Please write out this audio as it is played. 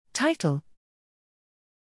Title: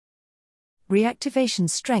 Reactivation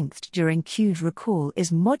strength during cued recall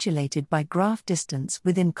is modulated by graph distance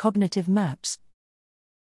within cognitive maps.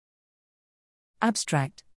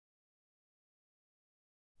 Abstract: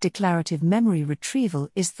 Declarative memory retrieval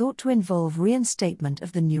is thought to involve reinstatement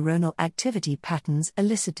of the neuronal activity patterns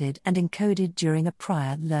elicited and encoded during a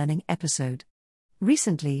prior learning episode.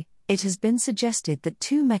 Recently, it has been suggested that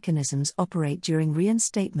two mechanisms operate during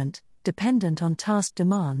reinstatement, dependent on task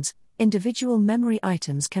demands. Individual memory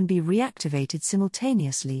items can be reactivated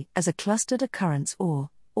simultaneously as a clustered occurrence or,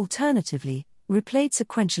 alternatively, replayed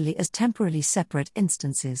sequentially as temporally separate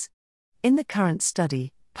instances. In the current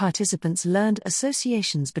study, participants learned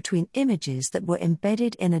associations between images that were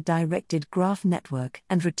embedded in a directed graph network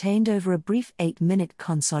and retained over a brief 8-minute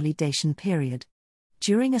consolidation period.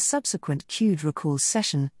 During a subsequent cued recall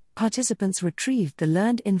session, participants retrieved the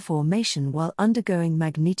learned information while undergoing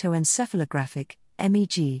magnetoencephalographic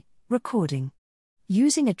 (MEG) recording.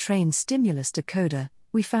 Using a trained stimulus decoder,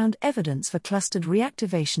 we found evidence for clustered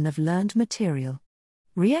reactivation of learned material.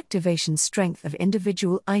 Reactivation strength of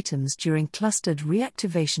individual items during clustered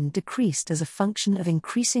reactivation decreased as a function of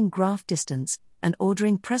increasing graph distance and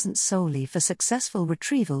ordering present solely for successful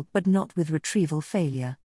retrieval but not with retrieval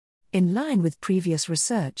failure. In line with previous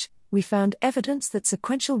research, we found evidence that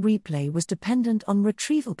sequential replay was dependent on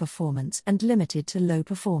retrieval performance and limited to low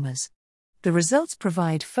performers. The results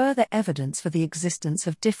provide further evidence for the existence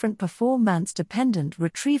of different performance-dependent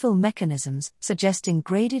retrieval mechanisms, suggesting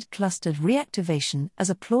graded clustered reactivation as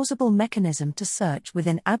a plausible mechanism to search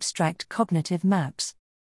within abstract cognitive maps.